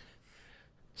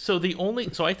 So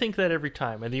I think that every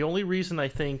time, and the only reason I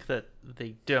think that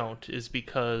they don't is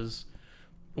because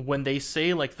when they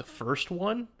say like the first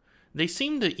one, they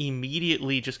seem to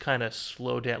immediately just kind of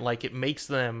slow down. Like it makes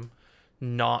them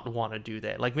not want to do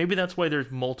that. Like maybe that's why there's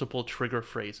multiple trigger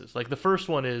phrases. Like the first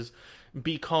one is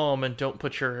be calm and don't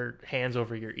put your hands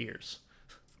over your ears.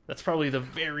 That's probably the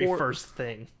very first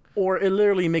thing. Or it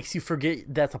literally makes you forget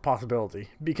that's a possibility,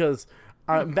 because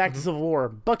back to Civil War,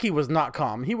 Bucky was not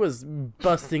calm. He was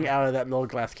busting out of that little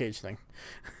glass cage thing.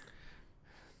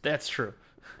 That's true.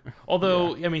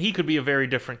 Although, I mean, he could be a very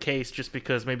different case just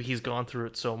because maybe he's gone through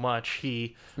it so much.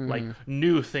 He like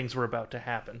knew things were about to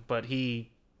happen, but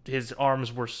his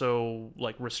arms were so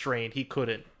like restrained he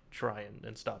couldn't try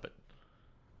and stop it.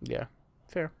 Yeah,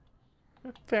 fair.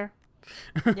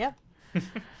 Yeah.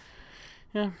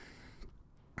 Yeah.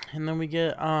 And then we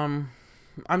get I'm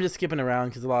just skipping around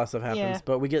because a lot of stuff happens,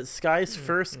 but we get Skye's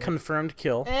first confirmed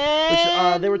kill,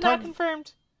 and which they were not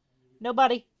confirmed.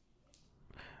 Nobody.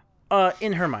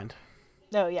 In her mind.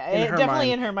 No, yeah, in her definitely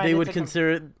mind, in her mind. they it's would a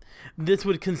consider this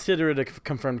would consider it a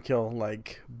confirmed kill,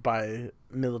 like by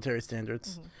military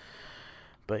standards. Mhm.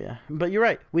 But yeah, but you're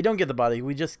right. We don't get the body.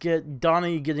 We just get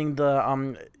Donnie getting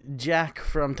the Jack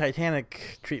from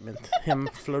Titanic treatment. Him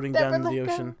floating Never down in let the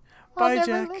go. ocean. I'll Bye, never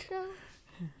Jack. let go.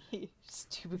 You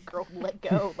stupid girl, let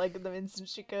go. Like in the instant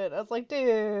she could. I was like,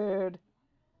 dude.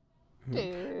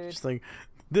 Just like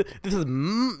this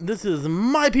is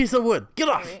my piece of wood. Get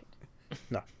off. Right?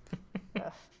 No.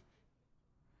 Ugh.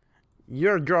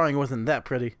 Your drawing wasn't that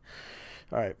pretty.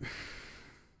 All right.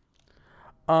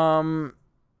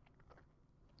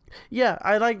 Yeah,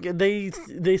 I like they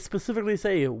specifically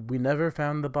say we never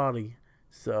found the body.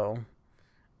 So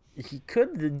he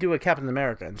could do a Captain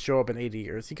America and show up in 80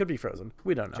 years. He could be frozen.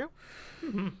 We don't know.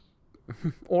 True.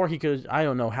 Or he could, I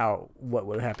don't know what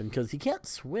would happen because he can't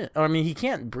swim. I mean, he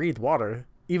can't breathe water.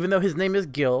 Even though his name is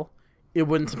Gil, it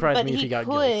wouldn't surprise But me if he got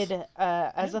could, gills.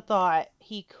 as a thought,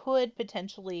 he could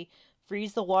potentially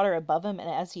freeze the water above him, and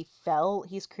as he fell,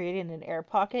 he's creating an air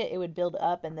pocket. It would build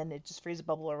up, and then it just freeze a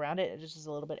bubble around it. It just has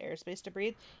a little bit of airspace to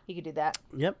breathe. He could do that.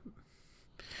 Yep.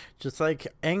 Just like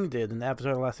Aang did in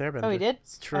Avatar: The Last Airbender. Oh, he did?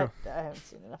 It's true. I haven't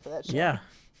seen enough of that show. Yeah.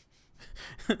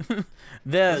 Wasn't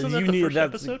that the first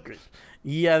episode?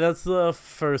 Yeah, that's the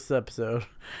first episode.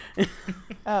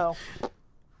 Oh.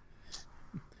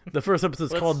 The first episode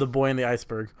is called "The Boy in the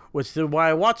Iceberg," which is why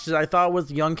I watched it. I thought it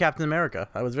was young Captain America.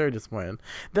 I was very disappointed.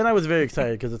 Then I was very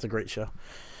excited because it's a great show.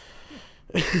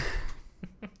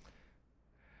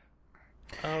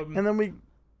 And then we.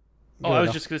 I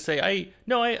was just gonna say,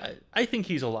 I think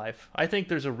he's alive. I think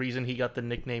there's a reason he got the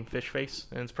nickname Fish Face,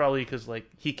 and it's probably because like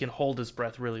he can hold his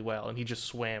breath really well, and he just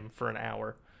swam for an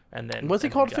hour, and then Was he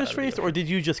and then called got out Fish of the Face, ocean. or did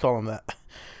you just call him that?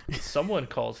 Someone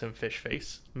calls him Fish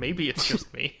Face. Maybe it's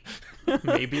just me.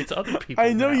 Maybe it's other people.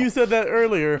 I know now. you said that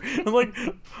earlier.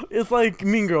 It's like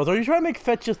Mean Girls. Are you trying to make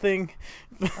fetch a thing?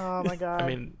 Oh my god. I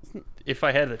mean, if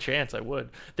I had the chance, I would.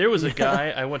 There was a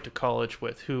guy I went to college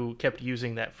with who kept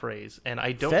using that phrase, and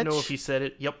I don't know if Fetch? he said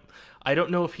it. Yep, I don't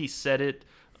know if he said it,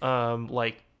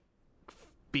 like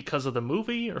because of the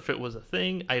movie or if it was a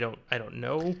thing. I don't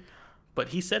know, but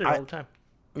he said it all the time.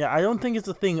 Yeah, I don't think it's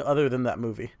a thing other than that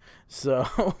movie.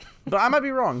 So, but I might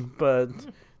be wrong. But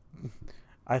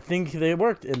I think they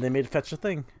worked and they made fetch a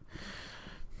thing.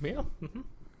 Yeah.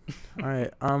 All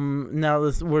right. Now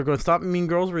we're going to stop Mean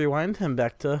Girls Rewind and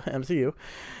back to MCU.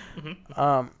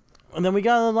 And then we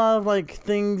got a lot of like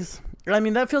things. I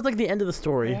mean, that feels like the end of the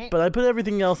story. Right. But I put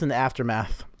everything else in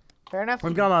aftermath. Fair enough.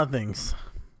 We've got a lot of things.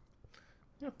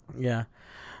 Yeah.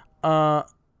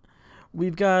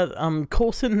 We've got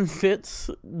Coulson and Fitz,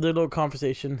 their little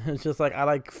conversation. It's just like, I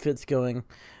like Fitz going,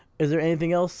 is there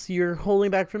anything else you're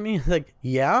holding back from me? It's like,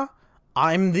 yeah,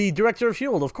 I'm the director of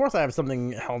S.H.I.E.L.D. Of course I have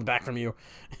something held back from you.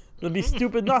 It'd be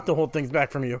stupid not to hold things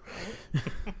back from you.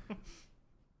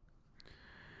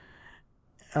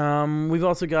 We've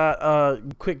also got a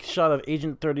quick shot of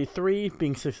Agent 33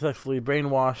 being successfully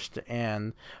brainwashed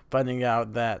and finding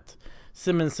out that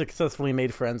Simmons successfully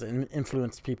made friends and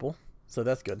influenced people. So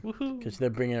that's good, because they're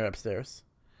bringing her upstairs.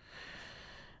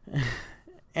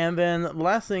 And then the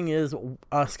last thing is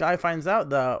Skye finds out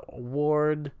that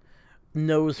Ward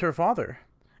knows her father.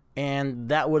 And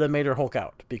that would have made her Hulk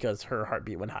out, because her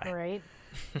heartbeat went high. Right.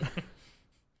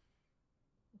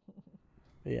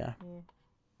 Yeah.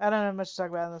 I don't have much to talk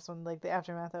about in this one. Like the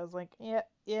aftermath, I was like, yeah,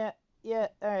 all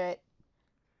right.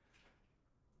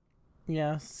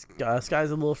 Yeah,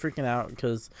 Skye's a little freaking out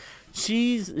because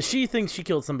she thinks she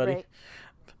killed somebody. Right.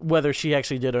 Whether she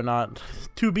actually did or not,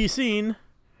 to be seen.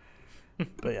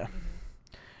 But yeah.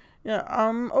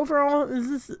 Yeah, overall,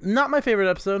 this is not my favorite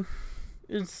episode.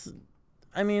 This is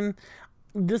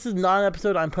not an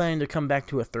episode I'm planning to come back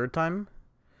to a third time.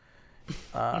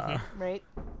 Right.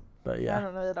 But I yeah.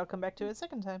 don't know that I'll come back to it a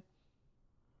second time.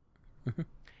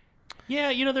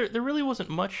 Yeah, there really wasn't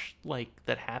much like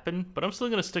that happened, but I'm still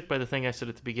gonna stick by the thing I said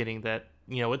at the beginning that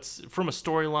it's from a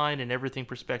storyline and everything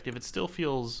perspective, it still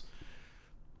feels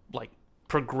like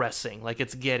progressing, like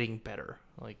it's getting better,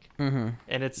 like, and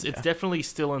it's definitely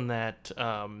still in that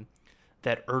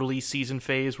that early season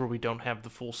phase where we don't have the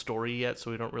full story yet,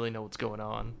 so we don't really know what's going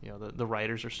on. The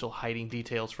writers are still hiding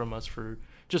details from us for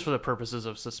the purposes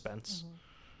of suspense.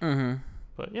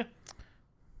 But yeah,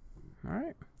 All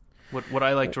right. What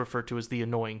I like to refer to as the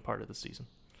annoying part of the season.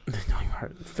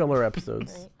 Filler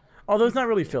episodes. Right. Although it's not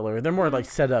really filler. They're more like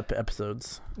setup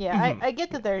episodes. Yeah, I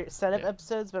get that they're setup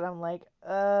episodes, but I'm like,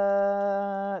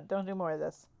 don't do more of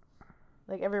this.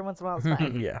 Like every once in a while, it's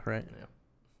fine. Yeah, right.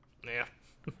 Yeah.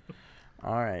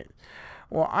 All right.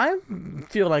 Well, I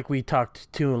feel like we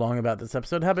talked too long about this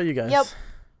episode. How about you guys? Yep.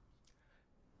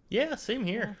 Yeah, same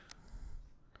here.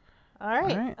 All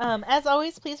right. All right. As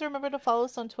always, please remember to follow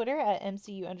us on Twitter at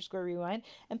MCU_rewind.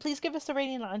 And please give us a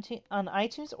rating on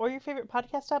iTunes or your favorite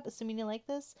podcast app, assuming you like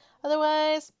this.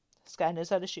 Otherwise, Sky knows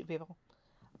how to shoot people.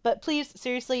 But please,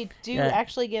 seriously, do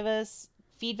actually give us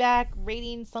feedback,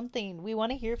 rating, something. We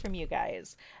want to hear from you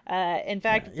guys. In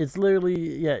fact, it's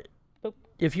literally,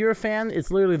 if you're a fan, it's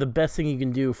literally the best thing you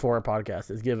can do for a podcast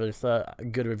is give us a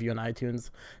good review on iTunes.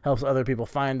 Helps other people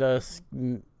find us.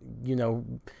 You know,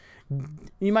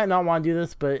 you might not want to do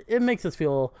this, but it makes us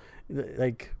feel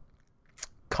like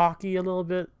cocky a little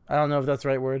bit. I don't know if that's the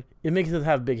right word. It makes us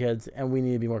have big heads, and we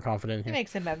need to be more confident here. It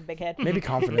makes him have a big head. Maybe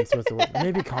confidence was the word.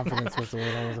 Maybe confidence was the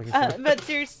word I was looking for. But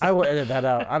seriously, I will edit that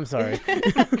out. I'm sorry.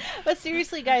 But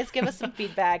seriously, guys, give us some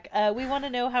feedback. We want to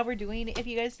know how we're doing. If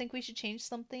you guys think we should change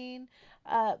something,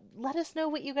 let us know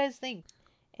what you guys think.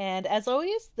 And as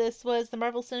always, this was the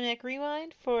Marvel Cinematic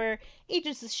Rewind for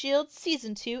Agents of S.H.I.E.L.D.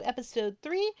 Season 2, Episode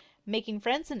 3, Making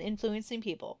Friends and Influencing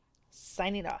People.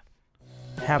 Signing off.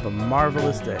 Have a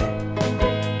marvelous day.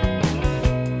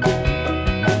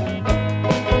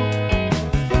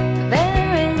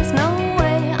 There is no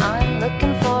way I'm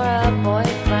looking for a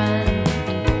boyfriend.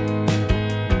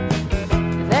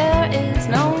 There is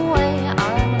no way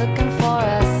I'm looking for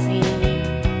a scene.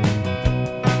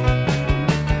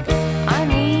 I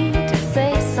need to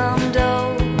save some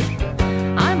dough.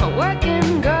 I'm a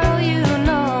working girl, you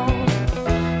know.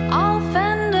 I'll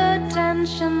fend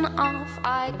attention off,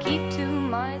 I keep to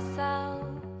myself.